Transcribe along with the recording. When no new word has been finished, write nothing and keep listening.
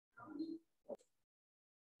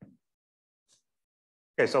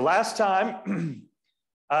Okay, so last time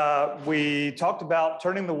we talked about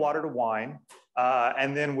turning the water to wine,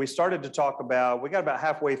 and then we started to talk about, we got about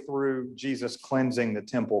halfway through Jesus cleansing the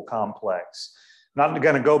temple complex. Not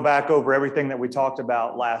going to go back over everything that we talked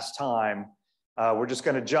about last time. We're just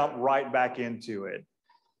going to jump right back into it.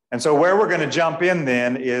 And so where we're going to jump in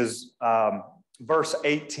then is verse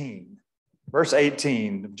 18. Verse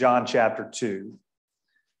 18 of John chapter 2.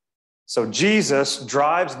 So Jesus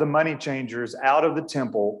drives the money changers out of the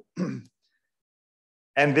temple,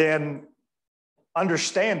 and then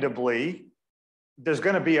understandably, there's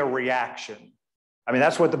going to be a reaction. I mean,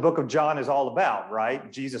 that's what the book of John is all about,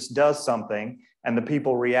 right? Jesus does something, and the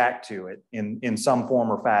people react to it in some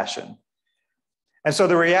form or fashion. And so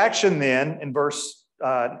the reaction then in verse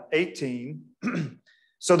 18,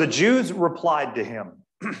 so the Jews replied to him,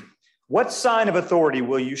 "What sign of authority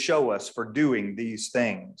will you show us for doing these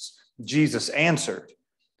things?" Jesus answered,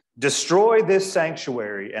 "Destroy this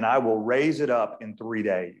sanctuary, and I will raise it up in 3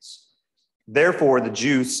 days." Therefore, the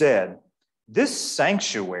Jews said, "This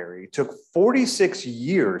sanctuary took 46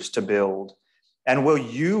 years to build, and will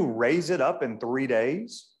you raise it up in 3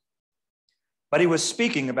 days?" But he was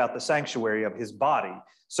speaking about the sanctuary of his body.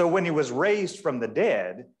 So when he was raised from the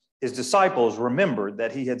dead, his disciples remembered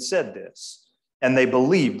that he had said this, and they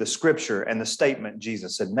believed the scripture and the statement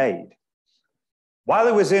Jesus had made. While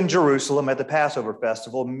he was in Jerusalem at the Passover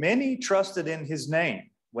festival, many trusted in his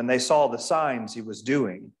name when they saw the signs he was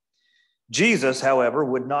doing. Jesus, however,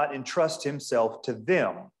 would not entrust himself to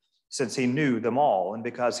them, since he knew them all, and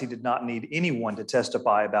because he did not need anyone to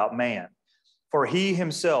testify about man, for he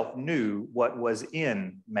himself knew what was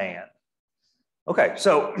in man. Okay,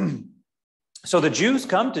 so the Jews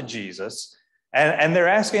come to Jesus, and they're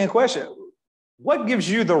asking a question. What gives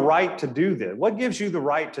you the right to do this? What gives you the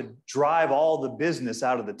right to drive all the business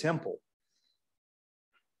out of the temple?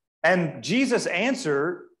 And Jesus'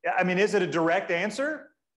 answer, I mean, is it a direct answer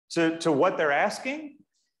to what they're asking?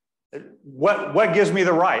 What gives me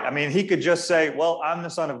the right? I mean, he could just say, well, I'm the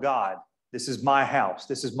Son of God. This is my house.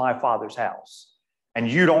 This is my Father's house. And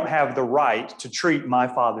you don't have the right to treat my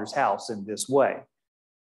Father's house in this way.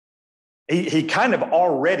 He kind of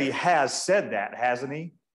already has said that, hasn't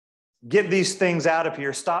he? Get these things out of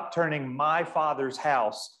here. Stop turning my Father's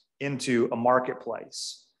house into a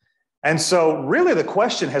marketplace. And so really the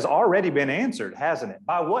question has already been answered, hasn't it?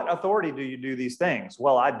 By what authority do you do these things?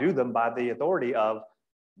 Well, I do them by the authority of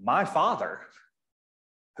my Father,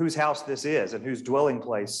 whose house this is and whose dwelling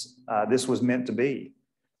place this was meant to be.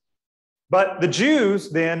 But the Jews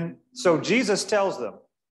then, so Jesus tells them,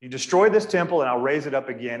 you destroy this temple and I'll raise it up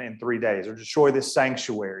again in 3 days, or destroy this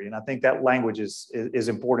sanctuary. And I think that language is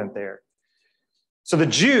important there. So the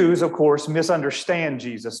Jews, of course, misunderstand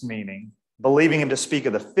Jesus' meaning, believing him to speak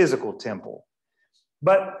of the physical temple.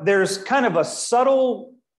 But there's kind of a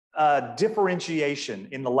subtle differentiation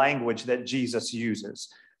in the language that Jesus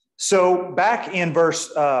uses. So back in verse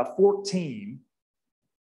 14,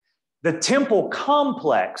 the temple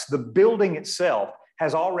complex, the building itself,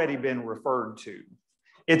 has already been referred to.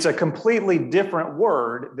 It's a completely different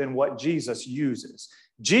word than what Jesus uses.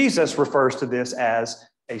 Jesus refers to this as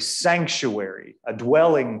a sanctuary, a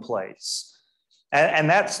dwelling place. And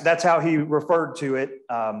that's how he referred to it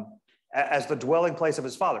as the dwelling place of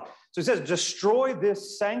his Father. So he says, destroy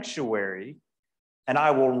this sanctuary and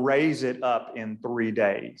I will raise it up in 3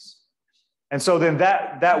 days. And so then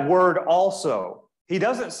that word also, he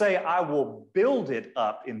doesn't say I will build it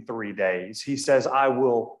up in 3 days. He says I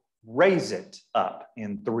will raise it up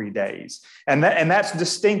in 3 days. And that's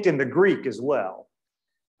distinct in the Greek as well.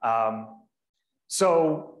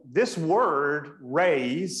 So this word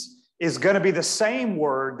raise is going to be the same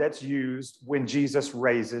word that's used when Jesus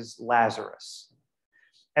raises Lazarus.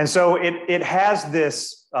 And so it has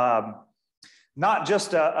this not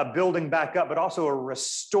just a building back up, but also a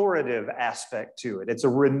restorative aspect to it. It's a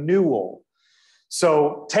renewal.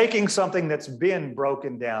 So taking something that's been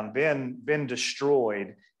broken down, been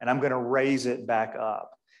destroyed, and I'm going to raise it back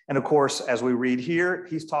up. And of course, as we read here,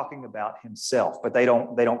 he's talking about himself, but they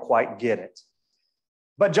don't quite get it.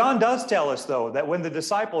 But John does tell us, though, that when the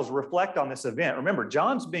disciples reflect on this event, remember,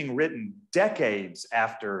 John's being written decades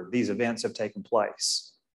after these events have taken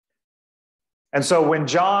place. And so when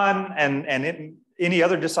John and any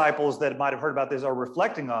other disciples that might have heard about this are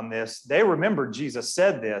reflecting on this, they remember Jesus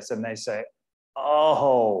said this, and they say,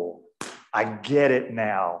 oh, I get it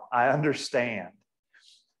now. I understand.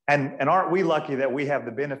 And aren't we lucky that we have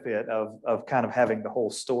the benefit of kind of having the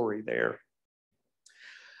whole story there?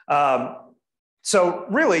 So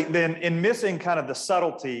really, then, in missing kind of the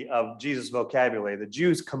subtlety of Jesus' vocabulary, the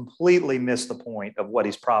Jews completely miss the point of what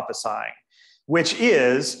he's prophesying which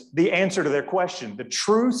is the answer to their question. The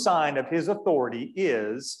true sign of his authority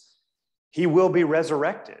is he will be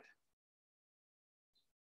resurrected.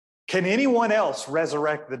 Can anyone else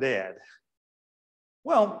resurrect the dead?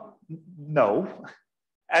 Well, no,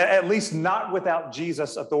 at least not without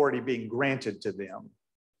Jesus' authority being granted to them.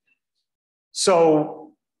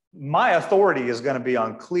 So my authority is going to be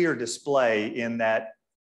on clear display in that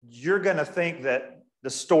you're going to think that the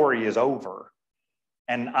story is over,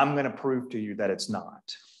 and I'm going to prove to you that it's not.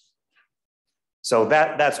 So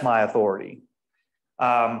that's my authority.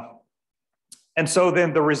 And so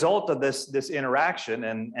then the result of this interaction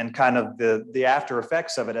and kind of the after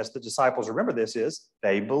effects of it, as the disciples remember this, is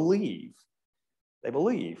they believe. They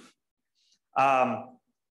believe.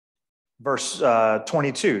 Verse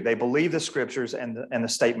 22, they believe the scriptures and the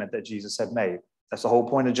statement that Jesus had made. That's the whole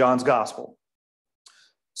point of John's gospel.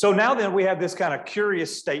 So now then we have this kind of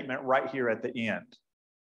curious statement right here at the end.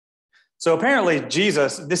 So apparently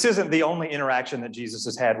this isn't the only interaction that Jesus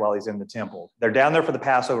has had while he's in the temple. They're down there for the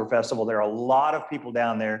Passover festival. There are a lot of people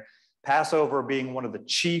down there. Passover being one of the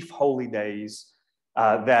chief holy days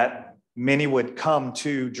that many would come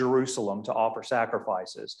to Jerusalem to offer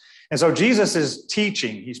sacrifices. And so Jesus is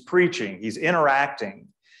teaching, he's preaching, he's interacting.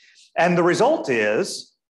 And the result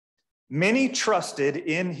is many trusted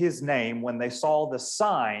in his name when they saw the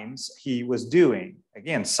signs he was doing.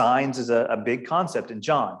 Again, signs is a big concept in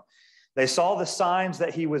John. They saw the signs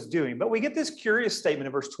that he was doing. But we get this curious statement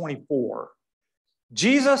in verse 24.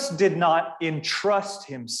 Jesus did not entrust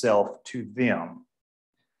himself to them.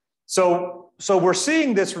 So we're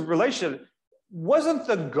seeing this relationship. Wasn't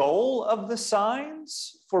the goal of the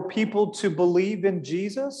signs for people to believe in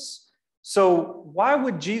Jesus? So why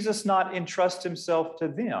would Jesus not entrust himself to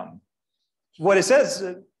them? What it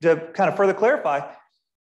says, to kind of further clarify,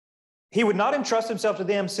 he would not entrust himself to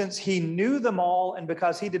them since he knew them all, and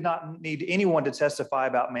because he did not need anyone to testify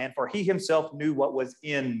about man, for he himself knew what was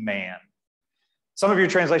in man. Some of your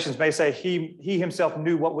translations may say he himself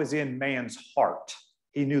knew what was in man's heart.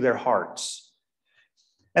 He knew their hearts.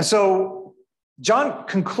 And so John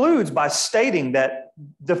concludes by stating that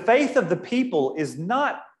the faith of the people is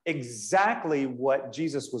not exactly what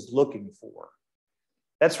Jesus was looking for.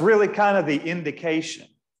 That's really kind of the indication.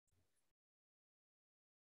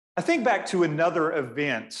 I think back to another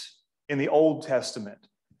event in the Old Testament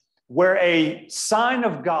where a sign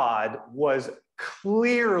of God was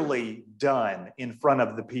clearly done in front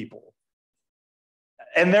of the people.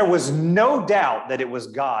 And there was no doubt that it was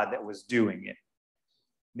God that was doing it.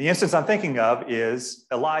 The instance I'm thinking of is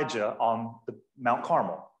Elijah on the Mount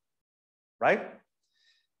Carmel, right?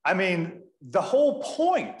 I mean, the whole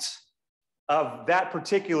point of that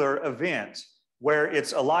particular event where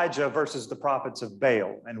it's Elijah versus the prophets of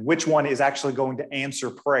Baal, and which one is actually going to answer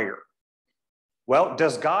prayer. Well,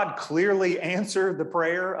 does God clearly answer the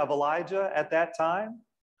prayer of Elijah at that time?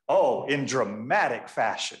 Oh, in dramatic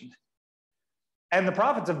fashion. And the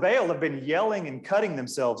prophets of Baal have been yelling and cutting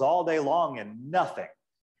themselves all day long and nothing,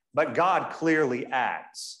 but God clearly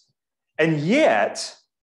acts. And yet,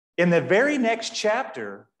 in the very next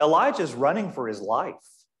chapter, Elijah's running for his life.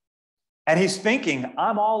 And he's thinking,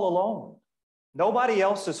 I'm all alone. Nobody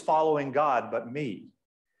else is following God but me.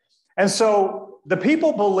 And so the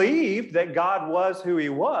people believed that God was who he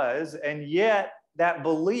was, and yet that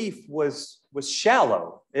belief was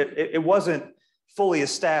shallow. It wasn't fully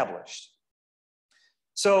established.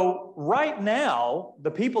 So right now,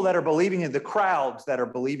 the people that are believing in the crowds that are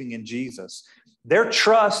believing in Jesus, their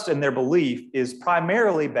trust and their belief is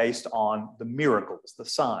primarily based on the miracles, the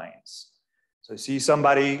signs. So you see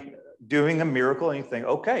somebody doing a miracle and you think,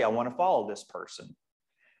 okay, I want to follow this person.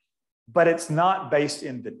 But it's not based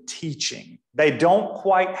in the teaching. They don't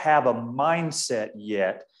quite have a mindset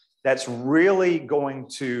yet that's really going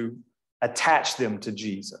to attach them to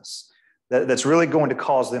Jesus, that's really going to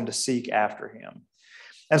cause them to seek after him.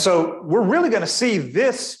 And so we're really going to see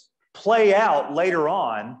this play out later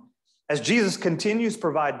on as Jesus continues to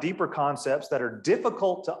provide deeper concepts that are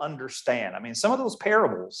difficult to understand. I mean, some of those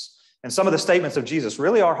parables and some of the statements of Jesus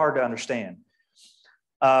really are hard to understand.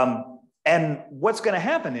 And what's going to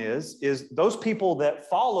happen is those people that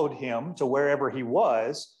followed him to wherever he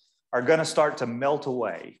was are going to start to melt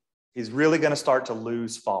away. He's really going to start to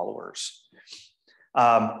lose followers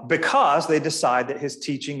because they decide that his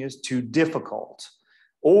teaching is too difficult,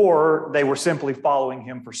 or they were simply following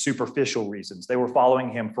him for superficial reasons. They were following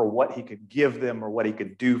him for what he could give them or what he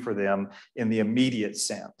could do for them in the immediate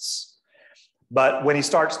sense. But when he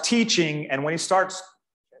starts teaching, and when he starts,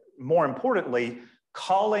 more importantly,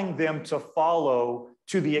 calling them to follow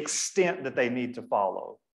to the extent that they need to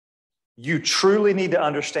follow, you truly need to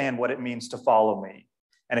understand what it means to follow me.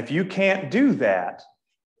 And if you can't do that,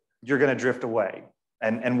 you're going to drift away.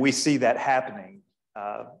 And we see that happening.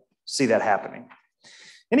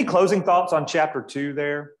 Any closing thoughts on chapter 2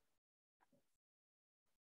 there?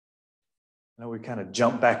 I know we kind of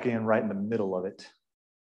jumped back in right in the middle of it.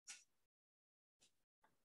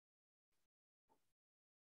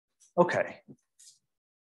 Okay.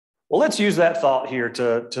 Well, let's use that thought here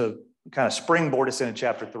to kind of springboard us into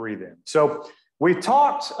chapter 3 then. So we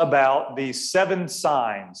talked about the 7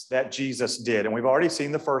 signs that Jesus did, and we've already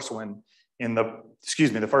seen the first one in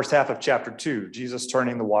the first half of chapter 2, Jesus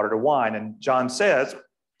turning the water to wine. And John says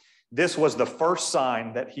this was the first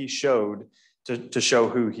sign that he showed to show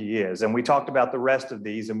who he is. And we talked about the rest of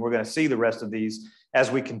these, and we're going to see the rest of these as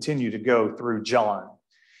we continue to go through John.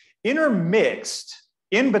 Intermixed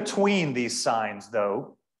in between these signs,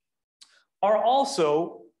 though, are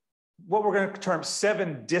also what we're going to term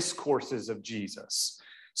 7 discourses of Jesus.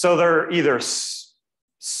 So they're either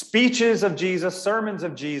speeches of Jesus, sermons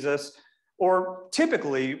of Jesus, or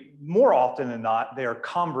typically, more often than not, they are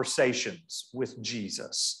conversations with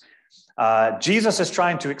Jesus. Jesus is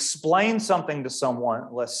trying to explain something to someone.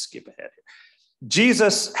 Let's skip ahead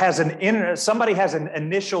here. Somebody has an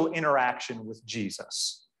initial interaction with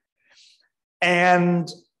Jesus.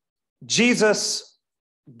 And Jesus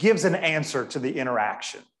gives an answer to the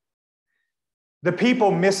interaction. The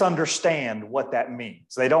people misunderstand what that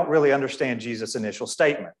means. They don't really understand Jesus' initial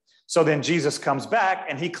statement. So then Jesus comes back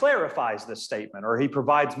and he clarifies the statement, or he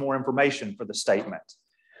provides more information for the statement.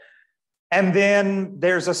 And then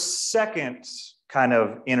there's a second kind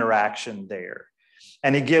of interaction there.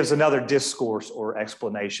 And he gives another discourse or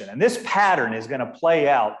explanation. And this pattern is going to play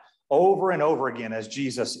out over and over again as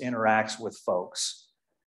Jesus interacts with folks.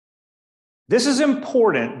 This is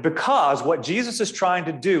important because what Jesus is trying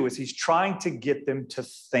to do is he's trying to get them to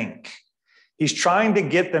think. He's trying to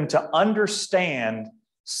get them to understand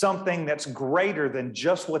something that's greater than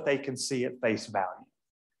just what they can see at face value.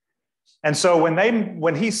 And so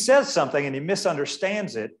when he says something and he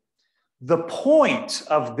misunderstands it, the point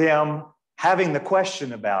of them having the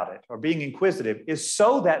question about it or being inquisitive is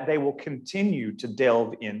so that they will continue to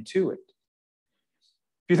delve into it.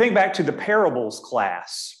 If you think back to the parables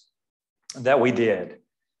class that we did,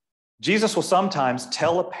 Jesus will sometimes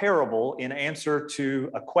tell a parable in answer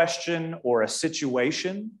to a question or a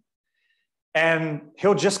situation, and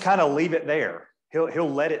he'll just kind of leave it there.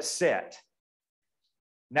 He'll let it sit.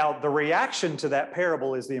 Now, the reaction to that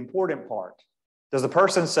parable is the important part. Does the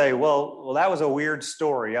person say, well, that was a weird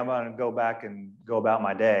story, I'm going to go back and go about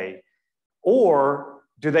my day? Or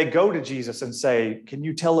do they go to Jesus and say, can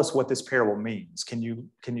you tell us what this parable means? Can you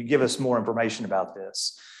give us more information about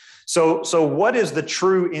this? So what is the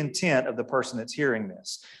true intent of the person that's hearing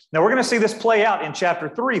this? Now, we're going to see this play out in chapter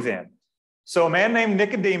 3 then. So a man named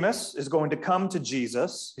Nicodemus is going to come to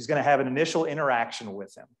Jesus. He's going to have an initial interaction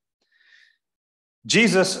with him.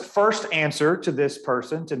 Jesus' first answer to this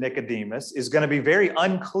person, to Nicodemus, is going to be very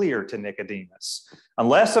unclear to Nicodemus.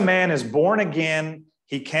 Unless a man is born again,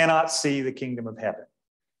 he cannot see the kingdom of heaven.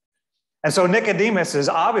 And so Nicodemus is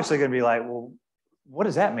obviously going to be like, well, what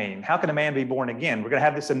does that mean? How can a man be born again? We're going to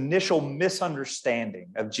have this initial misunderstanding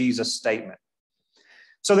of Jesus' statement.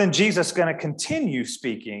 So then Jesus is going to continue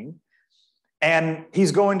speaking, and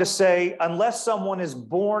he's going to say, unless someone is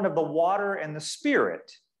born of the water and the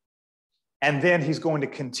Spirit. And then he's going to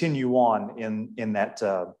continue on in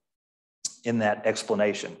that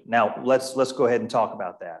explanation. Now, let's go ahead and talk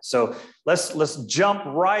about that. So let's jump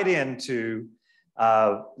right into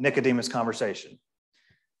Nicodemus' conversation.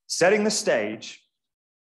 Setting the stage.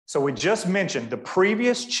 So we just mentioned the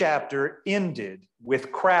previous chapter ended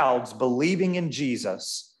with crowds believing in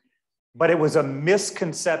Jesus, but it was a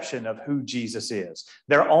misconception of who Jesus is.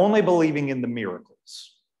 They're only believing in the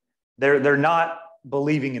miracles. They're not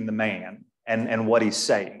believing in the man and what he's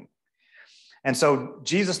saying. And so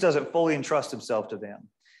Jesus doesn't fully entrust himself to them.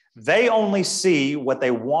 They only see what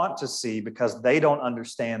they want to see because they don't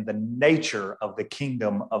understand the nature of the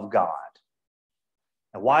kingdom of God.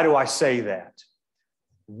 And why do I say that?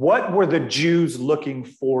 What were the Jews looking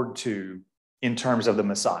forward to in terms of the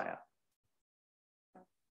Messiah?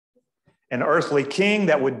 An earthly king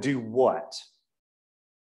that would do what?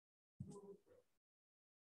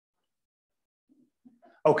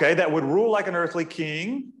 Okay, that would rule like an earthly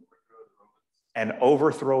king and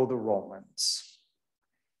overthrow the Romans.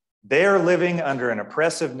 They're living under an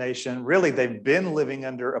oppressive nation. Really, they've been living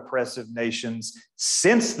under oppressive nations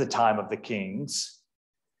since the time of the kings.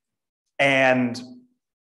 And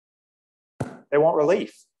they want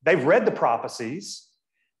relief. They've read the prophecies.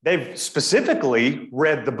 They've specifically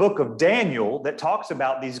read the book of Daniel that talks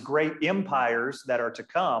about these great empires that are to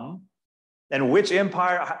come. And which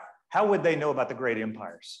empire, how would they know about the great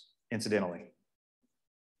empires, incidentally?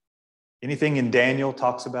 Anything in Daniel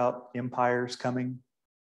talks about empires coming?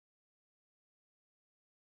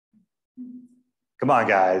 Come on,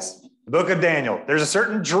 guys. The book of Daniel. There's a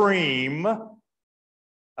certain dream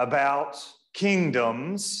about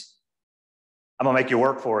kingdoms. I'm going to make you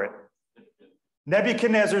work for it.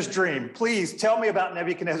 Nebuchadnezzar's dream. Please tell me about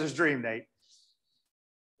Nebuchadnezzar's dream, Nate.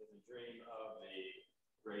 It's a dream of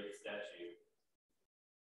a great statue,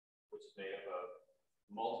 which is made up of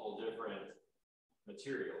multiple different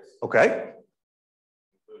materials. Okay.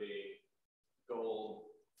 Including gold,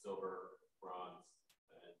 silver, bronze,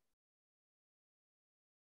 and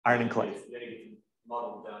iron and clay. Then it gets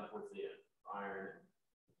muddled down towards the end. Iron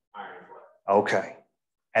and clay. Okay.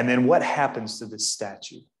 And then what happens to this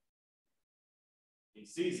statue? He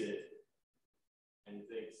sees it and he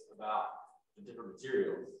thinks about the different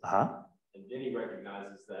materials. And then he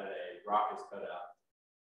recognizes that a rock is cut out.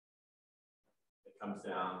 It comes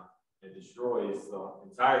down and destroys the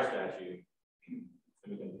entire statue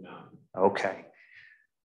and becomes down. Okay.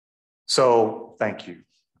 So, thank you.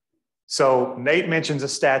 So, Nate mentions a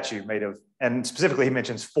statue made of, and specifically he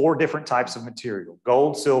mentions 4 different types of material: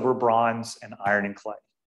 gold, silver, bronze, and iron and clay.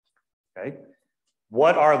 Okay.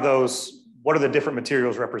 What are those? What are the different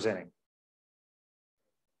materials representing?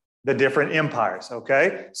 The different empires.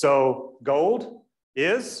 Okay. So, gold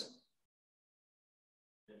is?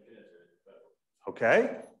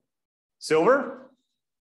 Okay. Silver?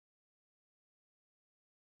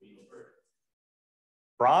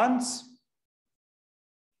 Bronze?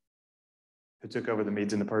 Who took over the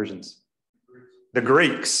Medes and the Persians? The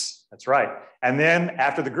Greeks. That's right. And then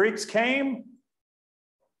after the Greeks came,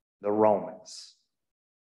 the Romans.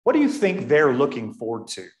 What do you think they're looking forward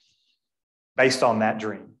to based on that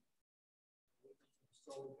dream?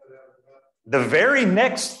 The very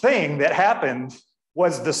next thing that happened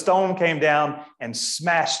was the stone came down and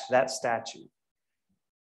smashed that statue.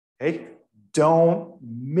 Okay? Don't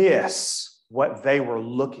miss what they were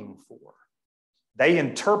looking for. They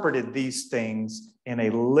interpreted these things in a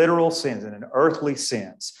literal sense, in an earthly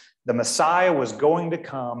sense. The Messiah was going to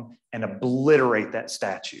come and obliterate that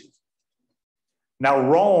statue. Now,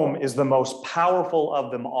 Rome is the most powerful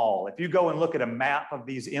of them all. If you go and look at a map of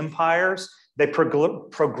these empires, they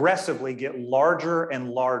progressively get larger and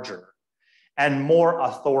larger and more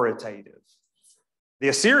authoritative. The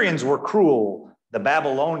Assyrians were cruel. The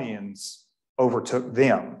Babylonians overtook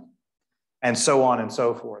them, and so on and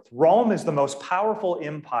so forth. Rome is the most powerful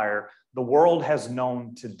empire the world has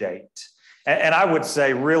known to date. And I would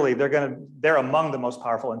say, really, they're among the most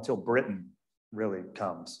powerful until Britain really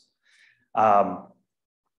comes.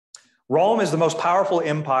 Rome is the most powerful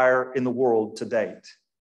empire in the world to date.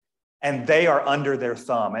 And they are under their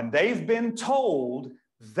thumb. And they've been told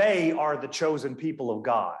they are the chosen people of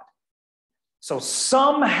God. So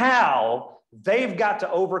somehow they've got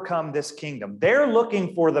to overcome this kingdom. They're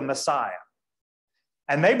looking for the Messiah.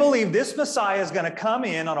 And they believe this Messiah is going to come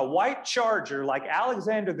in on a white charger like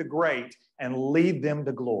Alexander the Great and lead them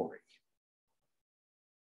to glory.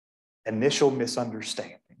 Initial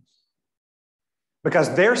misunderstanding.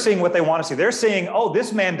 Because they're seeing what they want to see. They're seeing, oh,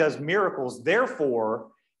 this man does miracles, therefore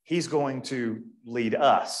he's going to lead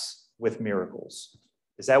us with miracles.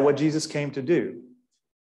 Is that what Jesus came to do?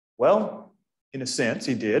 Well, in a sense,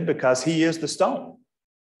 he did, because he is the stone.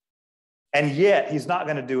 And yet he's not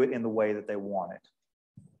going to do it in the way that they want it.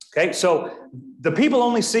 Okay, so the people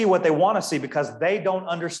only see what they want to see because they don't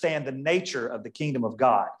understand the nature of the kingdom of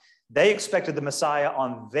God. They expected the Messiah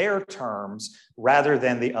on their terms rather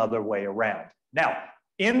than the other way around. Now,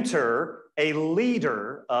 enter a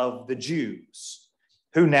leader of the Jews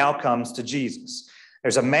who now comes to Jesus.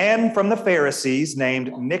 There's a man from the Pharisees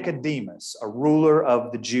named Nicodemus, a ruler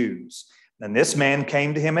of the Jews. And this man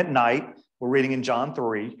came to him at night. We're reading in John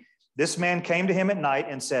 3. This man came to him at night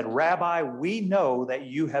and said, "Rabbi, we know that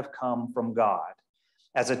you have come from God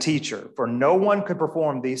as a teacher, for no one could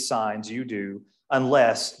perform these signs you do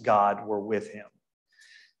unless God were with him."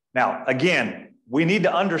 Now, again, we need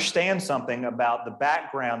to understand something about the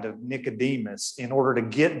background of Nicodemus in order to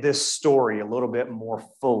get this story a little bit more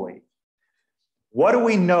fully. What do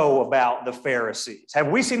we know about the Pharisees? Have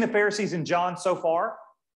we seen the Pharisees in John so far?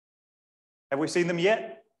 Have we seen them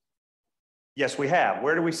yet? Yes, we have.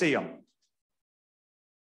 Where do we see them?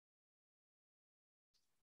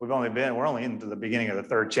 We're only into the beginning of the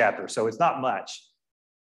 3rd chapter, so it's not much.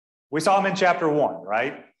 We saw them in chapter 1,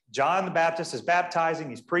 right? John the Baptist is baptizing,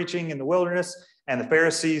 he's preaching in the wilderness, and the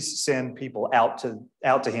Pharisees send people out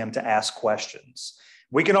to him to ask questions.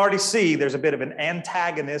 We can already see there's a bit of an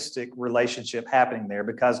antagonistic relationship happening there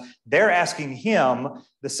because they're asking him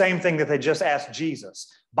the same thing that they just asked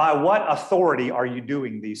Jesus. By what authority are you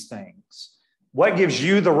doing these things? What gives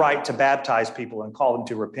you the right to baptize people and call them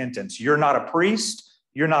to repentance? You're not a priest.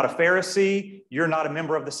 You're not a Pharisee. You're not a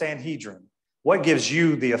member of the Sanhedrin. What gives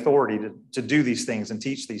you the authority to do these things and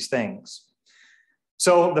teach these things?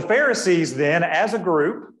 So the Pharisees then, as a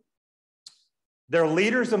group, they're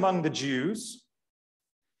leaders among the Jews,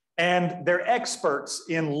 and they're experts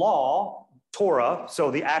in law, Torah,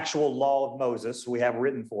 so the actual law of Moses we have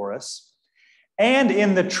written for us, and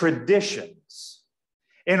in the traditions.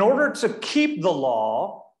 In order to keep the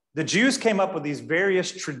law, the Jews came up with these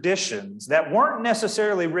various traditions that weren't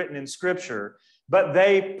necessarily written in Scripture, but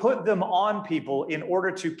they put them on people in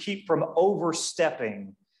order to keep from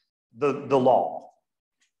overstepping the law.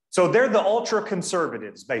 So they're the ultra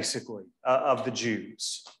conservatives, basically, of the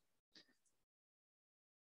Jews.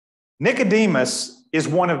 Nicodemus is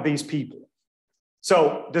one of these people.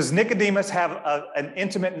 So does Nicodemus have an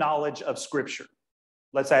intimate knowledge of Scripture?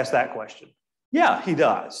 Let's ask that question. Yeah, he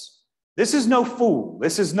does. This is no fool.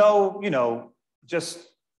 This is no, just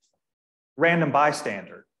random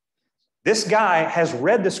bystander. This guy has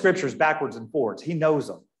read the Scriptures backwards and forwards. He knows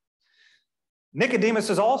them. Nicodemus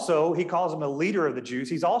is also, he calls him a leader of the Jews.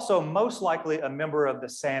 He's also most likely a member of the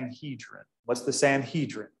Sanhedrin. What's the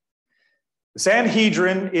Sanhedrin? The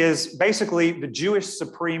Sanhedrin is basically the Jewish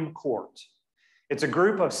Supreme Court. It's a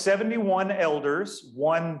group of 71 elders,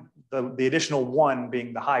 the additional one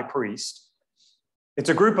being the high priest. It's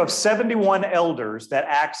a group of 71 elders that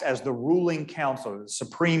acts as the ruling council, the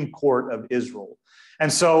Supreme Court of Israel.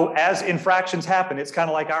 And so as infractions happen, it's kind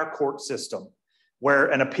of like our court system, where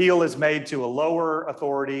an appeal is made to a lower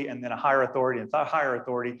authority and then a higher authority and a higher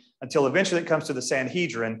authority until eventually it comes to the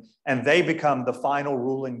Sanhedrin and they become the final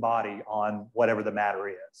ruling body on whatever the matter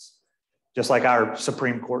is, just like our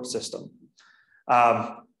Supreme Court system.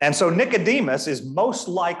 And so Nicodemus is most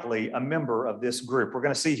likely a member of this group. We're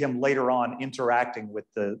going to see him later on interacting with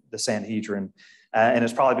the Sanhedrin, and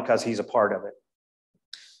it's probably because he's a part of it.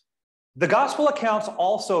 The gospel accounts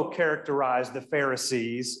also characterize the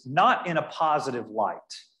Pharisees not in a positive light.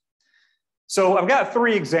 So I've got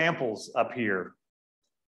 3 examples up here.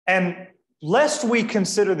 And lest we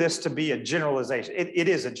consider this to be a generalization, it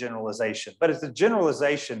is a generalization, but it's a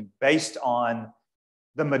generalization based on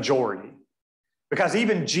the majority. Because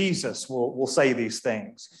even Jesus will say these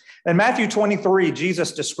things. In Matthew 23,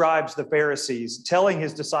 Jesus describes the Pharisees telling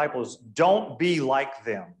his disciples, don't be like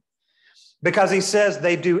them. Because he says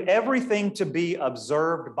they do everything to be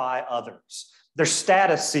observed by others. They're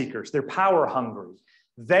status seekers. They're power hungry.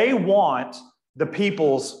 They want the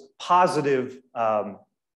people's positive,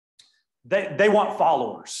 they want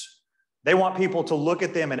followers. They want people to look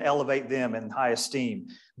at them and elevate them in high esteem.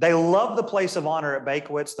 They love the place of honor at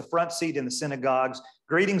banquets, the front seat in the synagogues,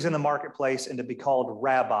 greetings in the marketplace, and to be called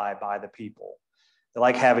rabbi by the people. They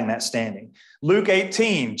like having that standing. Luke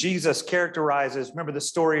 18, Jesus characterizes, remember the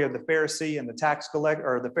story of the Pharisee and the tax collector,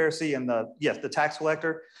 or the Pharisee and the tax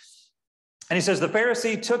collector? And he says, the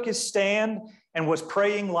Pharisee took his stand and was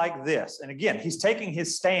praying like this. And again, he's taking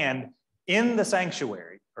his stand in the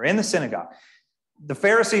sanctuary or in the synagogue. The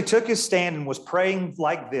Pharisee took his stand and was praying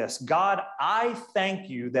like this. God, I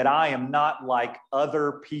thank you that I am not like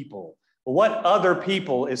other people. Well, what other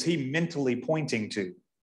people is he mentally pointing to?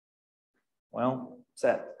 Well, it's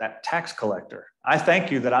that tax collector. I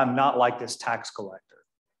thank you that I'm not like this tax collector.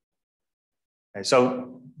 Okay,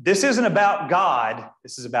 so this isn't about God.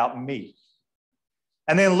 This is about me.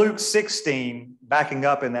 And then Luke 16, backing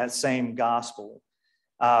up in that same gospel,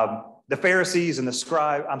 the Pharisees and the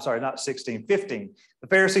scribes, 15. The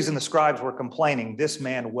Pharisees and the scribes were complaining, this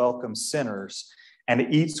man welcomes sinners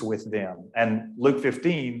and eats with them. And Luke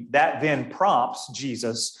 15, that then prompts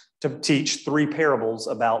Jesus to teach 3 parables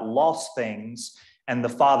about lost things and the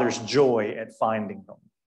Father's joy at finding them.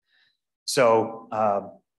 So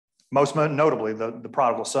most notably, the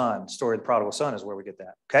prodigal son, story of the prodigal son is where we get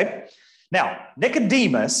that, okay? Now,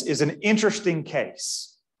 Nicodemus is an interesting case.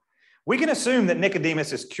 We can assume that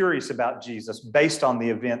Nicodemus is curious about Jesus based on the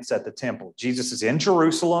events at the temple. Jesus is in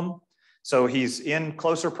Jerusalem, so he's in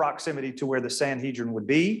closer proximity to where the Sanhedrin would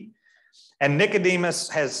be. And Nicodemus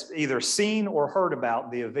has either seen or heard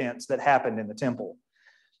about the events that happened in the temple.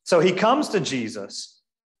 So he comes to Jesus,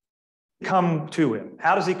 come to him.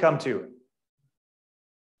 How does he come to him?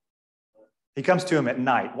 He comes to him at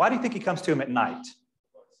night. Why do you think he comes to him at night?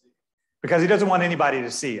 Because he doesn't want anybody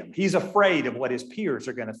to see him. He's afraid of what his peers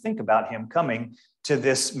are going to think about him coming to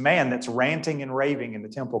this man that's ranting and raving in the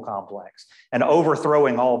temple complex and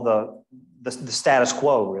overthrowing all the status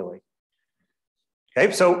quo, really.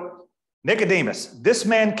 Okay, so Nicodemus, this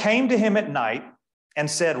man came to him at night and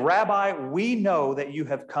said, Rabbi, we know that you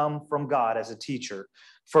have come from God as a teacher,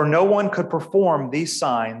 for no one could perform these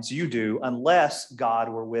signs you do unless God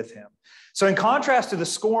were with him. So in contrast to the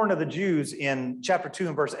scorn of the Jews in chapter 2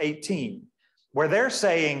 and verse 18, where they're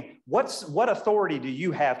saying, what authority do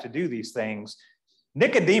you have to do these things?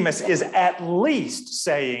 Nicodemus is at least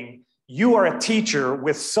saying, you are a teacher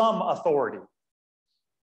with some authority.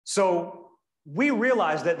 So we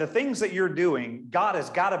realize that the things that you're doing, God has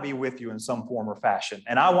got to be with you in some form or fashion.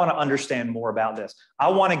 And I want to understand more about this. I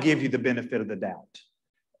want to give you the benefit of the doubt,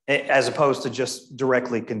 as opposed to just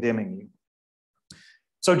directly condemning you.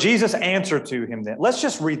 So Jesus answered to him then. Let's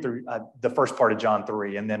just read through the first part of John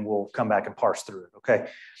 3, and then we'll come back and parse through it, okay?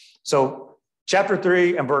 So chapter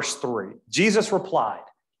 3 and verse 3, Jesus replied,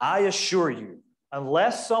 I assure you,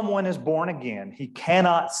 unless someone is born again, he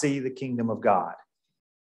cannot see the kingdom of God.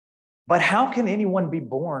 But how can anyone be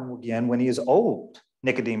born again when he is old?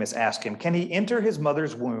 Nicodemus asked him. Can he enter his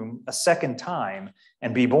mother's womb a second time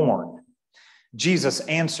and be born? Jesus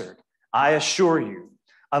answered, I assure you,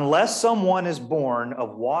 unless someone is born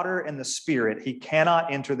of water and the Spirit, he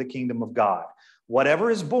cannot enter the kingdom of God.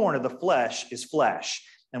 Whatever is born of the flesh is flesh,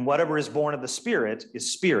 and whatever is born of the Spirit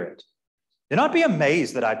is spirit. Do not be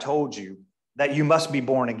amazed that I told you that you must be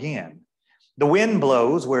born again. The wind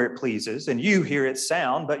blows where it pleases, and you hear its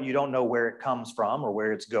sound, but you don't know where it comes from or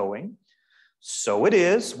where it's going. So it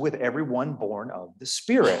is with everyone born of the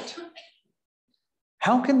Spirit.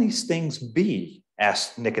 How can these things be?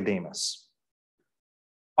 Asked Nicodemus.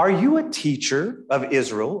 Are you a teacher of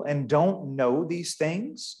Israel and don't know these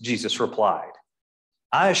things? Jesus replied.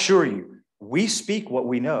 I assure you, we speak what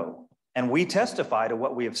we know, and we testify to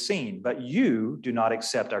what we have seen, but you do not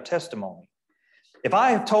accept our testimony. If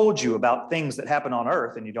I have told you about things that happen on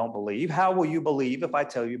earth and you don't believe, how will you believe if I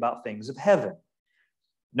tell you about things of heaven?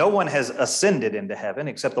 No one has ascended into heaven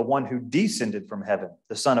except the one who descended from heaven,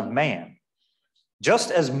 the Son of Man.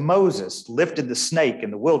 Just as Moses lifted the snake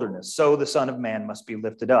in the wilderness, so the Son of Man must be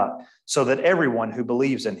lifted up, so that everyone who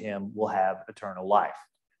believes in him will have eternal life.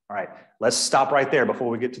 All right, let's stop right there before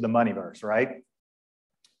we get to the money verse, right?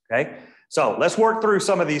 Okay, so let's work through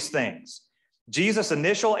some of these things. Jesus'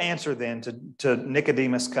 initial answer then to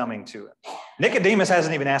Nicodemus coming to him. Nicodemus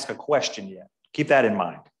hasn't even asked a question yet. Keep that in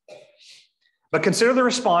mind. But consider the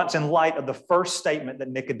response in light of the first statement that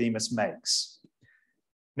Nicodemus makes.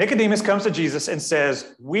 Nicodemus comes to Jesus and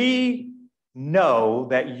says, we know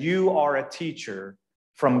that you are a teacher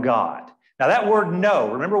from God. Now that word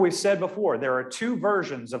know, remember we said before, there are two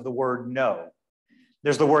versions of the word know.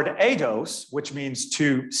 There's the word eidos, which means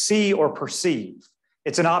to see or perceive.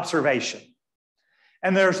 It's an observation.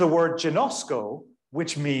 And there's the word ginosko,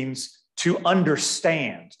 which means to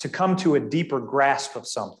understand, to come to a deeper grasp of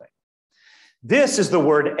something. This is the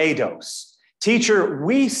word eidos. Teacher,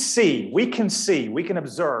 we can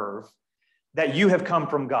observe that you have come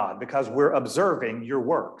from God because we're observing your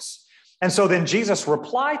works. And so then Jesus'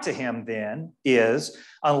 reply to him then is,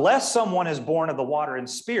 unless someone is born of the water and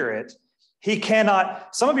Spirit, he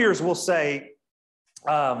cannot, some of yours will say,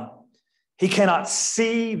 he cannot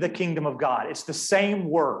see the kingdom of God. It's the same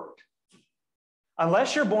word.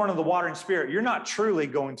 Unless you're born of the water and Spirit, you're not truly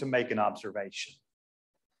going to make an observation.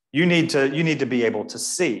 You need to be able to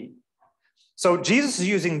see. So Jesus is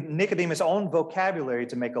using Nicodemus' own vocabulary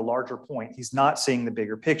to make a larger point. He's not seeing the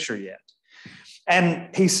bigger picture yet.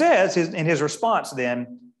 And he says in his response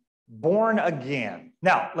then, born again.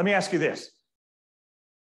 Now, let me ask you this.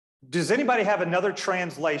 Does anybody have another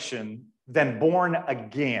translation than born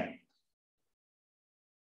again?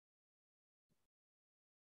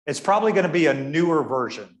 It's probably going to be a newer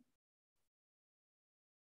version.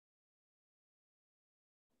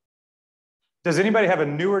 Does anybody have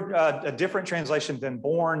a different translation than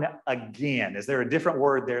born again? Is there a different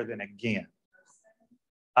word there than again?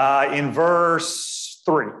 In verse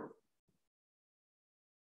 3.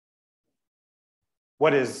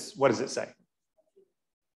 What does it say?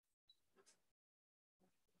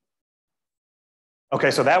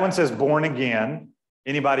 Okay, so that one says born again.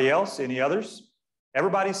 Anybody else? Any others?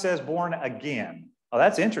 Everybody says born again. Oh,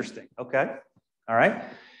 that's interesting. Okay. All right.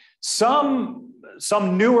 Some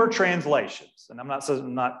newer translations, and I'm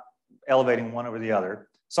not elevating one over the other.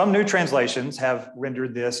 Some new translations have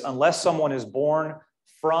rendered this, unless someone is born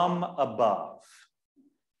from above,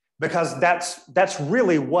 because that's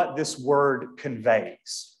really what this word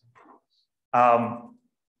conveys.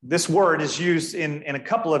 This word is used in a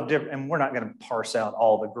couple of different, and we're not going to parse out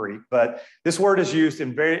all the Greek, but this word is used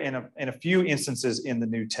in a few instances in the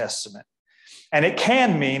New Testament. And it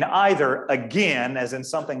can mean either again, as in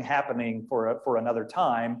something happening for another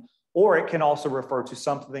time, or it can also refer to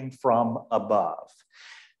something from above.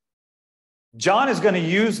 John is going to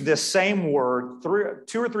use this same word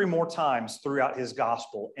 2 or 3 more times throughout his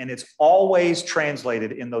gospel, and it's always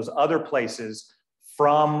translated in those other places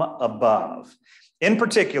from above. In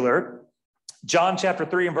particular, John chapter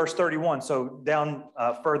 3 and verse 31, so down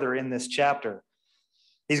further in this chapter,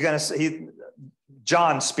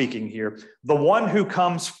 John speaking here, the one who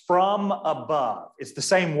comes from above, it's the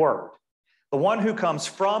same word. The one who comes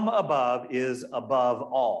from above is above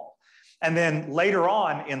all. And then later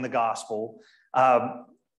on in the gospel,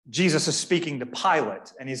 Jesus is speaking to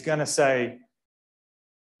Pilate, and he's going to say,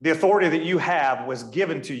 the authority that you have was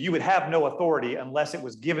given to you. You would have no authority unless it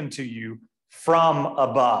was given to you from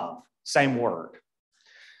above. Same word.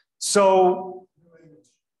 So,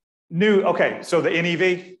 so the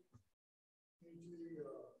NEV?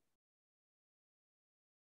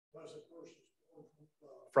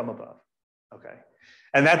 From above. Okay.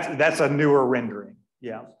 And that's a newer rendering.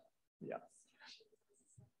 Yeah. Yeah.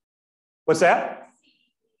 What's that?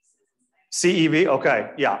 CEV. Okay.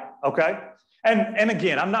 Yeah. Okay. And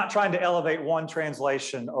again, I'm not trying to elevate one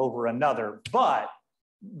translation over another, but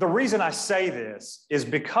the reason I say this is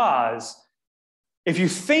because if you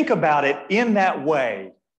think about it in that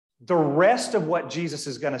way, the rest of what Jesus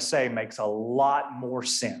is going to say makes a lot more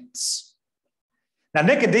sense. Now,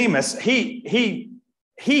 Nicodemus, he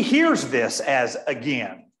hears this as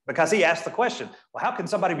again, because he asked the question, well, how can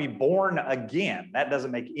somebody be born again? That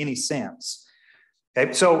doesn't make any sense.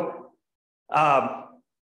 Okay, so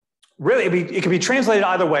really, it can be translated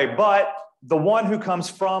either way, but the one who comes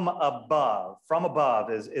from above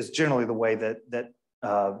is generally the way that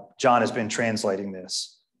John has been translating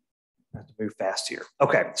this. I have to move fast here.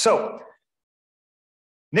 Okay, so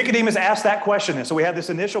Nicodemus asked that question, and so we have this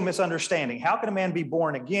initial misunderstanding. How can a man be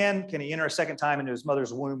born again? Can he enter a second time into his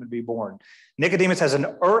mother's womb and be born? Nicodemus has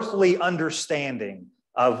an earthly understanding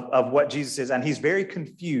of what Jesus is, and he's very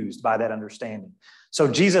confused by that understanding. So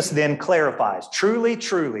Jesus then clarifies, truly,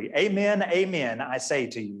 truly, amen, amen, I say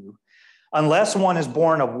to you, unless one is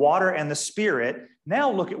born of water and the Spirit,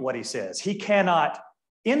 now look at what he says. He cannot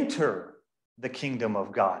enter the kingdom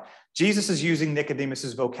of God. Jesus is using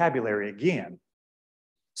Nicodemus's vocabulary again.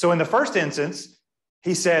 So in the first instance,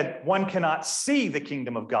 he said, one cannot see the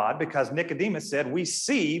kingdom of God because Nicodemus said, we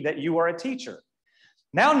see that you are a teacher.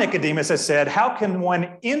 Now Nicodemus has said, how can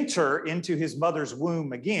one enter into his mother's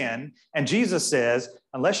womb again? And Jesus says,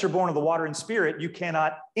 unless you're born of the water and Spirit, you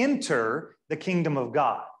cannot enter the kingdom of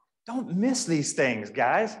God. Don't miss these things,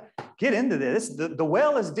 guys. Get into this. The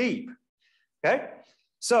well is deep. Okay?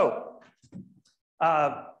 So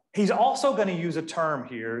he's also going to use a term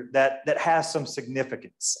here that has some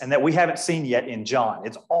significance and that we haven't seen yet in John.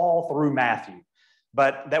 It's all through Matthew,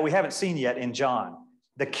 but that we haven't seen yet in John.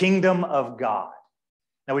 The kingdom of God.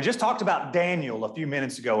 Now, we just talked about Daniel a few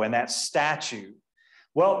minutes ago and that statue.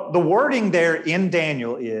 Well, the wording there in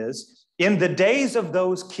Daniel is, in the days of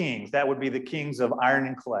those kings, that would be the kings of iron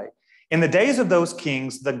and clay. In the days of those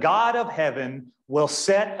kings, the God of heaven will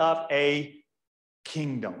set up a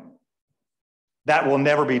kingdom that will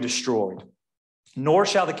never be destroyed, nor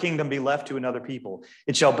shall the kingdom be left to another people.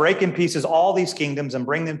 It shall break in pieces all these kingdoms and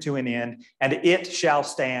bring them to an end, and it shall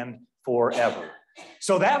stand forever.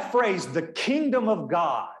 So that phrase, the kingdom of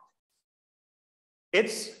God,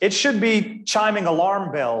 it should be chiming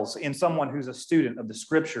alarm bells in someone who's a student of the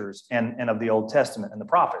scriptures and of the Old Testament and the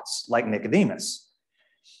prophets, like Nicodemus.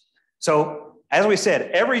 So, as we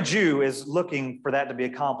said, every Jew is looking for that to be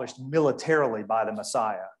accomplished militarily by the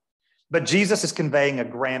Messiah. But Jesus is conveying a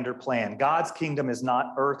grander plan. God's kingdom is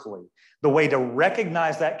not earthly. The way to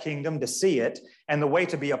recognize that kingdom, to see it, and the way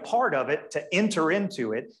to be a part of it, to enter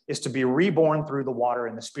into it, is to be reborn through the water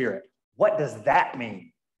and the Spirit. What does that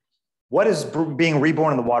mean? What is being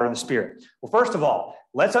reborn in the water and the Spirit? Well, first of all,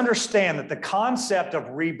 let's understand that the concept of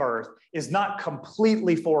rebirth is not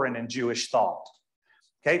completely foreign in Jewish thought.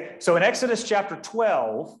 Okay, so in Exodus chapter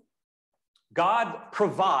 12, God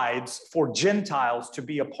provides for Gentiles to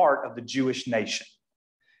be a part of the Jewish nation.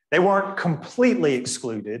 They weren't completely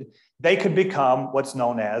excluded. They could become what's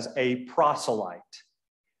known as a proselyte.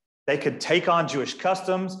 They could take on Jewish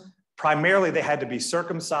customs. Primarily, they had to be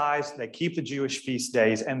circumcised. They keep the Jewish feast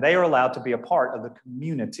days, and they are allowed to be a part of the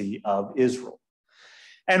community of Israel.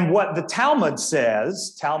 And what the Talmud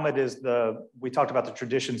says, Talmud is we talked about the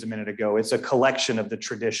traditions a minute ago. It's a collection of the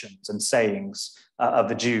traditions and sayings of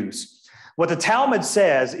the Jews. What the Talmud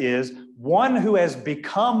says is one who has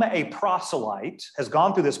become a proselyte, has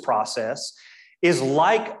gone through this process, is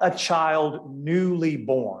like a child newly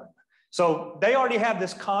born. So they already have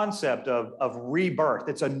this concept of rebirth.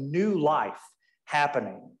 It's a new life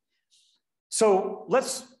happening. So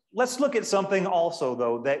let's let's look at something also,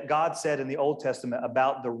 though, that God said in the Old Testament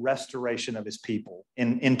about the restoration of his people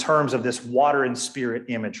in terms of this water and spirit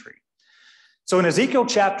imagery. So in Ezekiel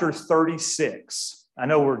chapter 36, I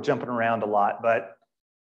know we're jumping around a lot, but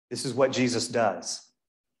this is what Jesus does.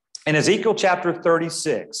 In Ezekiel chapter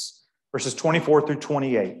 36, verses 24 through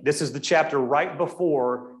 28, this is the chapter right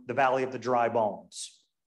before the valley of the dry bones.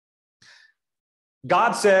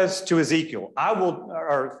 God says to Ezekiel,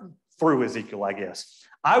 through Ezekiel, I guess,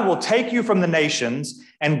 I will take you from the nations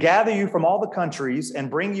and gather you from all the countries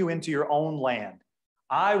and bring you into your own land.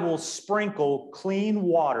 I will sprinkle clean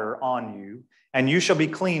water on you, and you shall be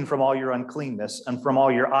clean from all your uncleanness, and from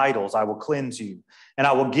all your idols I will cleanse you. And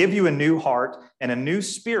I will give you a new heart, and a new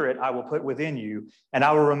spirit I will put within you. And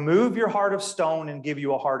I will remove your heart of stone and give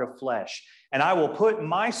you a heart of flesh. And I will put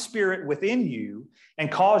my spirit within you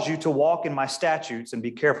and cause you to walk in my statutes and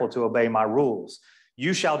be careful to obey my rules.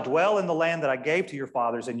 You shall dwell in the land that I gave to your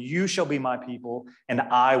fathers, and you shall be my people, and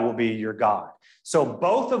I will be your God. So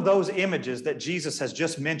both of those images that Jesus has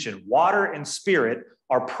just mentioned, water and spirit,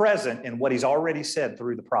 are present in what he's already said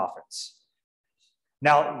through the prophets.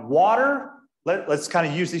 Now, water, let's kind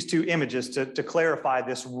of use these two images to clarify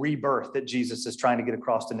this rebirth that Jesus is trying to get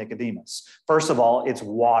across to Nicodemus. First of all, it's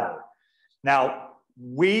water. Now,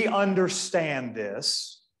 we understand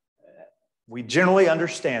this. We generally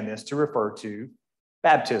understand this to refer to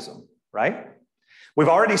baptism, right? We've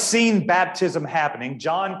already seen baptism happening.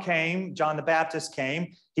 John the Baptist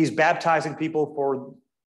came. He's baptizing people for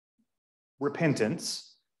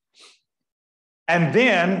repentance. And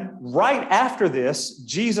then right after this,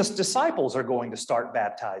 Jesus' disciples are going to start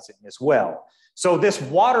baptizing as well. So this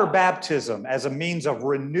water baptism as a means of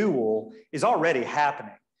renewal is already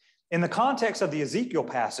happening. In the context of the Ezekiel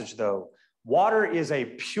passage, though, water is a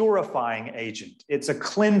purifying agent. It's a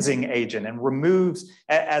cleansing agent and removes,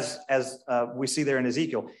 as we see there in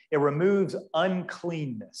Ezekiel, it removes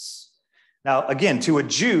uncleanness. Now, again, to a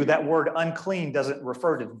Jew, that word unclean doesn't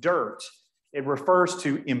refer to dirt. It refers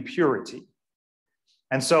to impurity.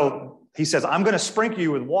 And so he says, I'm going to sprinkle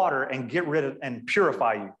you with water and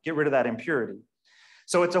purify you, get rid of that impurity.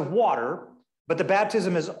 So it's of water, but the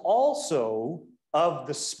baptism is also of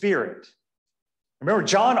the Spirit. Remember,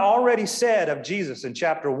 John already said of Jesus in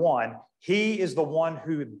chapter 1, he is the one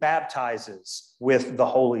who baptizes with the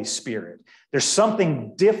Holy Spirit. There's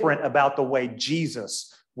something different about the way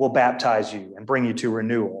Jesus will baptize you and bring you to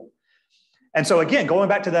renewal. And so again, going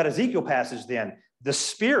back to that Ezekiel passage then, the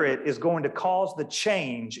Spirit is going to cause the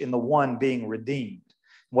change in the one being redeemed.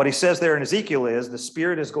 What he says there in Ezekiel is the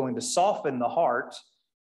Spirit is going to soften the heart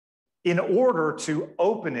in order to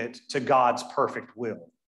open it to God's perfect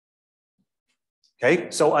will.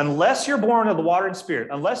 Okay, so unless you're born of the water and Spirit,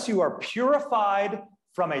 unless you are purified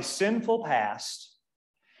from a sinful past,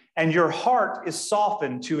 and your heart is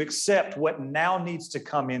softened to accept what now needs to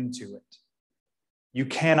come into it, you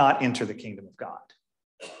cannot enter the kingdom of God.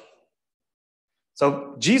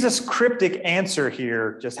 So Jesus' cryptic answer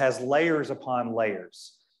here just has layers upon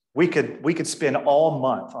layers. We could spend all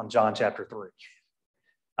month on John chapter 3,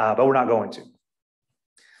 but we're not going to.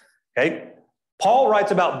 Okay. Paul writes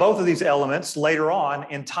about both of these elements later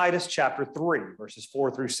on in Titus chapter 3, verses 4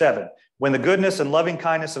 through 7. When the goodness and loving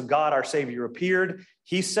kindness of God, our Savior, appeared,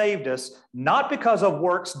 he saved us, not because of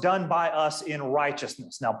works done by us in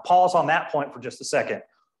righteousness. Now, pause on that point for just a second.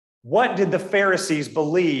 What did the Pharisees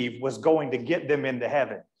believe was going to get them into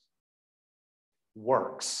heaven?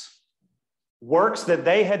 Works. Works that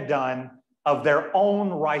they had done of their own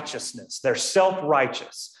righteousness. They're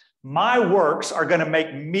self-righteous. My works are going to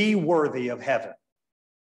make me worthy of heaven.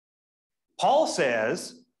 Paul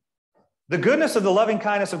says, the goodness of the loving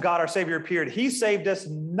kindness of God, our Savior, appeared. He saved us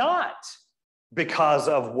not because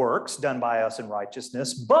of works done by us in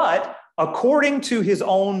righteousness, but according to his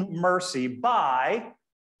own mercy by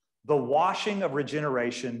the washing of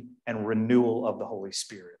regeneration and renewal of the Holy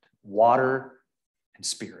Spirit. Water and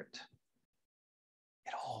Spirit.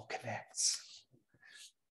 It all connects.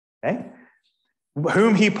 Okay?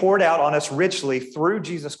 Whom he poured out on us richly through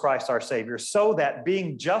Jesus Christ our Savior, so that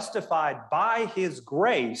being justified by his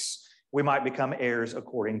grace, we might become heirs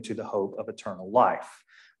according to the hope of eternal life.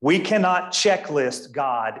 We cannot checklist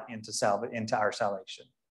God into our salvation.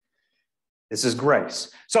 This is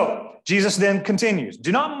grace. So Jesus then continues,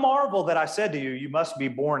 do not marvel that I said to you, you must be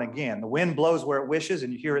born again. The wind blows where it wishes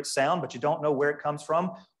and you hear its sound, but you don't know where it comes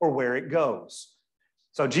from or where it goes.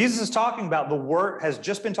 So Jesus is talking about has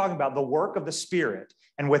just been talking about the work of the Spirit.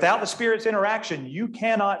 And without the Spirit's interaction, you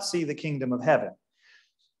cannot see the kingdom of heaven.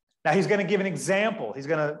 Now he's going to give an example. He's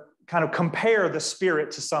going to kind of compare the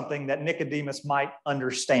Spirit to something that Nicodemus might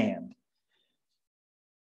understand.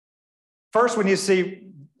 First, when you see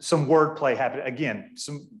some wordplay happening. Again,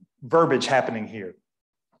 some verbiage happening here.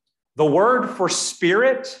 The word for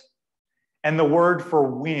spirit and the word for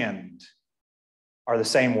wind are the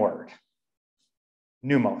same word.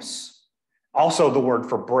 Pneumos. Also the word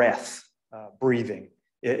for breath, breathing,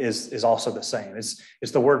 is also the same.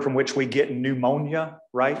 It's the word from which we get pneumonia,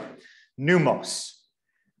 right? Pneumos.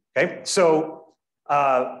 Okay, so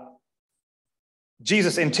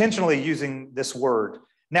Jesus intentionally using this word.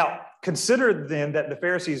 Now, consider then that the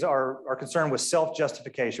Pharisees are concerned with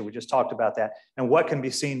self-justification. We just talked about that, and what can be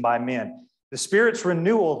seen by men. The Spirit's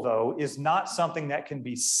renewal, though, is not something that can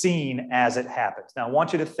be seen as it happens. Now, I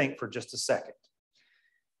want you to think for just a second.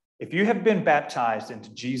 If you have been baptized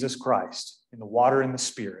into Jesus Christ in the water and the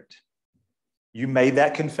Spirit, you made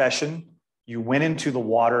that confession, you went into the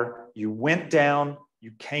water, you went down,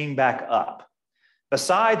 you came back up.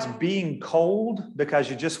 Besides being cold because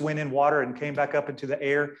you just went in water and came back up into the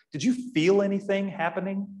air, did you feel anything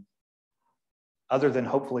happening other than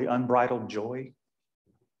hopefully unbridled joy?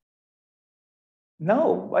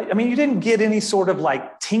 No. I mean, you didn't get any sort of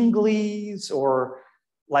like tinglies or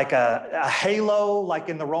like a halo like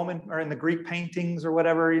in the Roman or in the Greek paintings or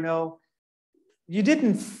whatever, you know. You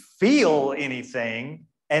didn't feel anything,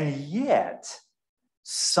 and yet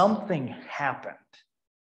something happened.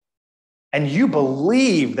 And you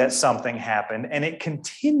believe that something happened, and it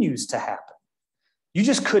continues to happen. You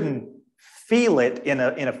just couldn't feel it in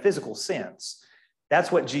a physical sense. That's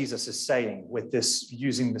what Jesus is saying with this,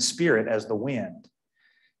 using the Spirit as the wind.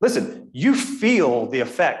 Listen, you feel the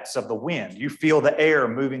effects of the wind. You feel the air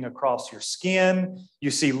moving across your skin. You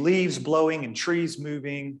see leaves blowing and trees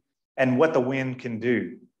moving and what the wind can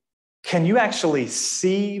do. Can you actually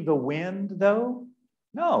see the wind, though?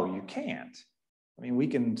 No, you can't. I mean, we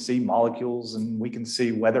can see molecules and we can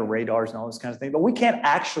see weather radars and all this kind of thing, but we can't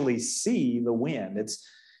actually see the wind.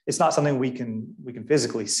 It's not something we can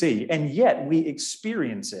physically see, and yet we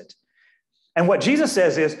experience it. And what Jesus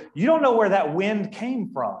says is, you don't know where that wind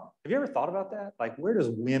came from. Have you ever thought about that? Like, where does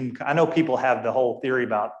wind come? I know people have the whole theory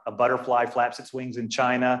about a butterfly flaps its wings in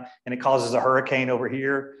China and it causes a hurricane over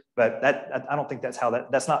here, but I don't think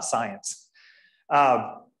that's not science.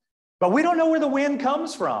 But we don't know where the wind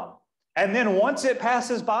comes from. And then once it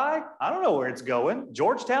passes by, I don't know where it's going.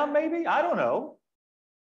 Georgetown, maybe? I don't know.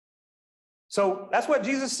 So that's what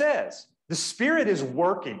Jesus says. The Spirit is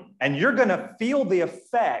working, and you're going to feel the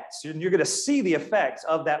effects, and you're going to see the effects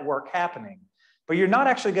of that work happening, but you're not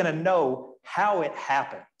actually going to know how it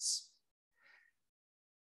happens.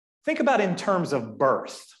 Think about in terms of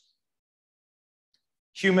birth,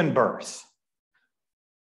 human birth.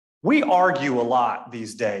 We argue a lot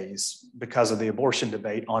these days because of the abortion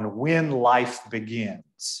debate on when life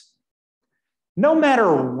begins. No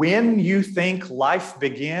matter when you think life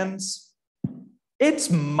begins,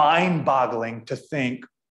 it's mind-boggling to think,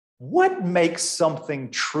 what makes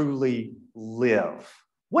something truly live?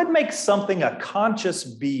 What makes something a conscious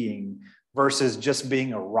being versus just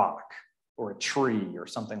being a rock or a tree or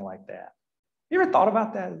something like that? You ever thought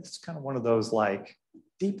about that? It's kind of one of those like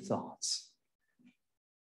deep thoughts.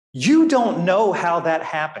 You don't know how that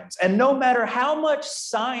happens. And no matter how much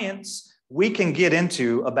science we can get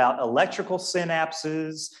into about electrical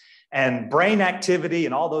synapses and brain activity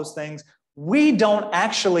and all those things, we don't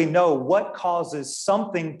actually know what causes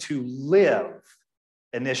something to live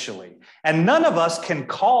initially. And none of us can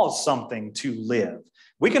cause something to live.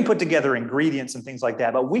 We can put together ingredients and things like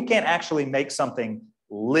that, but we can't actually make something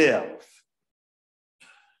live.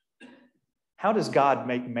 How does God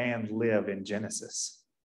make man live in Genesis?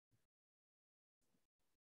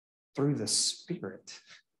 Through the Spirit.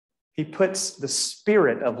 He puts the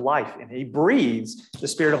Spirit of life in. He breathes the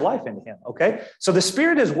Spirit of life into him, okay? So the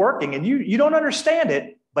Spirit is working, and you don't understand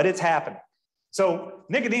it, but it's happening. So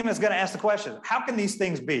Nicodemus is going to ask the question, how can these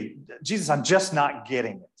things be? Jesus, I'm just not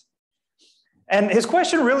getting it. And his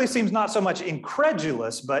question really seems not so much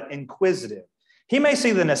incredulous, but inquisitive. He may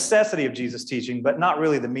see the necessity of Jesus' teaching, but not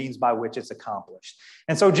really the means by which it's accomplished.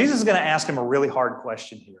 And so Jesus is going to ask him a really hard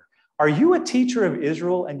question here. Are you a teacher of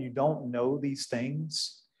Israel and you don't know these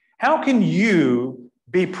things? How can you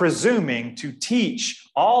be presuming to teach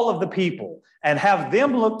all of the people and have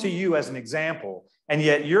them look to you as an example, and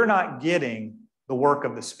yet you're not getting the work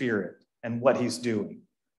of the Spirit and what he's doing?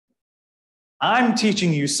 I'm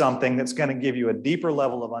teaching you something that's going to give you a deeper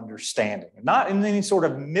level of understanding, not in any sort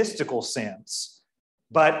of mystical sense,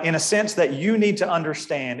 but in a sense that you need to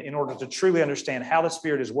understand in order to truly understand how the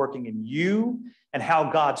Spirit is working in you and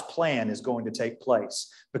how God's plan is going to take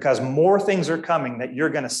place. Because more things are coming that you're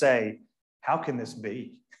going to say, how can this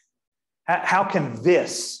be? How can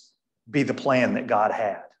this be the plan that God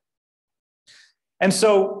had? And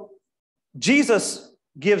so Jesus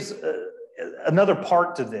gives another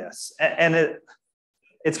part to this. And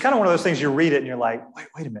it's kind of one of those things you read it and you're like,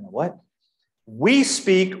 wait a minute, what? We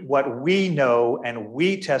speak what we know and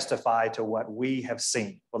we testify to what we have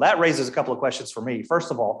seen. Well, that raises a couple of questions for me.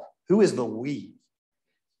 First of all, who is the we?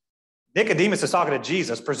 Nicodemus is talking to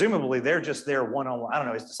Jesus. Presumably, they're just there one-on-one. I don't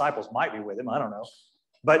know, his disciples might be with him. I don't know.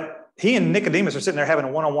 But he and Nicodemus are sitting there having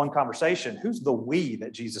a one-on-one conversation. Who's the we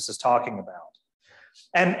that Jesus is talking about?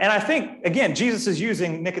 And I think, again, Jesus is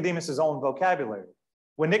using Nicodemus' own vocabulary.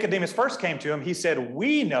 When Nicodemus first came to him, he said,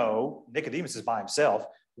 we know, Nicodemus is by himself,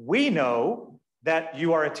 we know that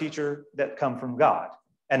you are a teacher that come from God.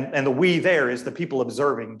 And the we there is the people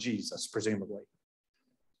observing Jesus, presumably.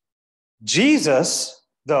 Jesus,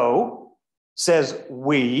 though, says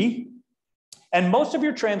we, and most of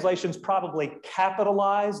your translations probably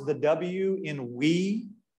capitalize the W in we.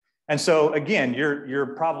 And so, again,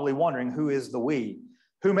 you're probably wondering, who is the we?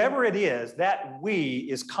 Whomever it is, that we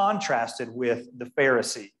is contrasted with the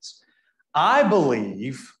Pharisees. I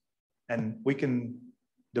believe, and we can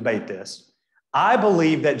debate this, I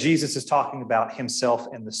believe that Jesus is talking about himself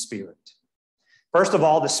and the Spirit. First of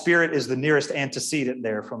all, the Spirit is the nearest antecedent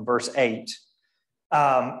there from verse 8.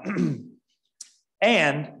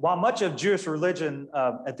 And while much of Jewish religion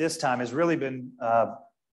at this time has really been,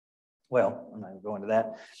 well, I'm not going to go into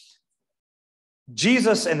that.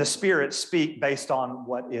 Jesus and the Spirit speak based on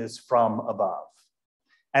what is from above.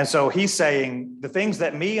 And so he's saying the things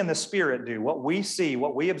that me and the Spirit do, what we see,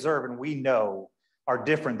 what we observe and we know are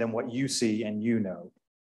different than what you see and you know.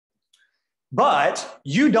 But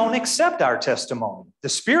you don't accept our testimony. The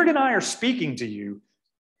Spirit and I are speaking to you,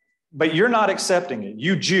 but you're not accepting it.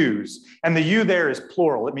 You Jews, and the you there is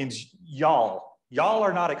plural. It means y'all. Y'all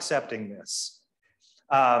are not accepting this.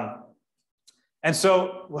 And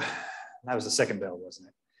so that was the second bell, wasn't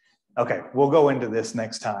it? Okay, we'll go into this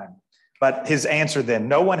next time. But his answer then,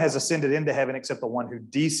 no one has ascended into heaven except the one who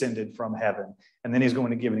descended from heaven. And then he's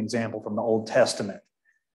going to give an example from the Old Testament.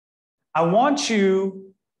 I want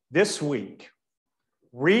you this week,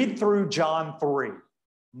 read through John 3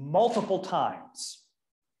 multiple times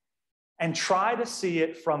and try to see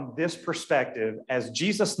it from this perspective as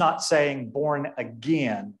Jesus not saying born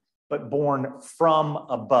again, but born from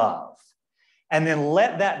above. And then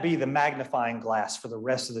let that be the magnifying glass for the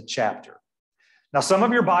rest of the chapter. Now, some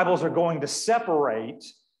of your Bibles are going to separate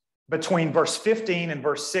between verse 15 and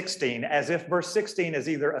verse 16, as if verse 16 is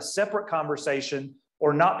either a separate conversation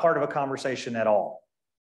or not part of a conversation at all.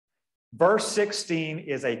 Verse 16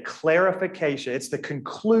 is a clarification. It's the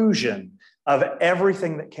conclusion of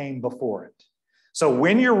everything that came before it. So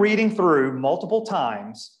when you're reading through multiple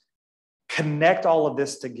times, connect all of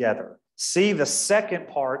this together. See the second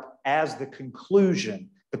part as the conclusion,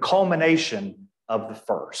 the culmination of the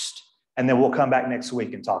first. And then we'll come back next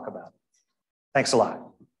week and talk about it. Thanks a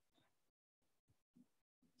lot.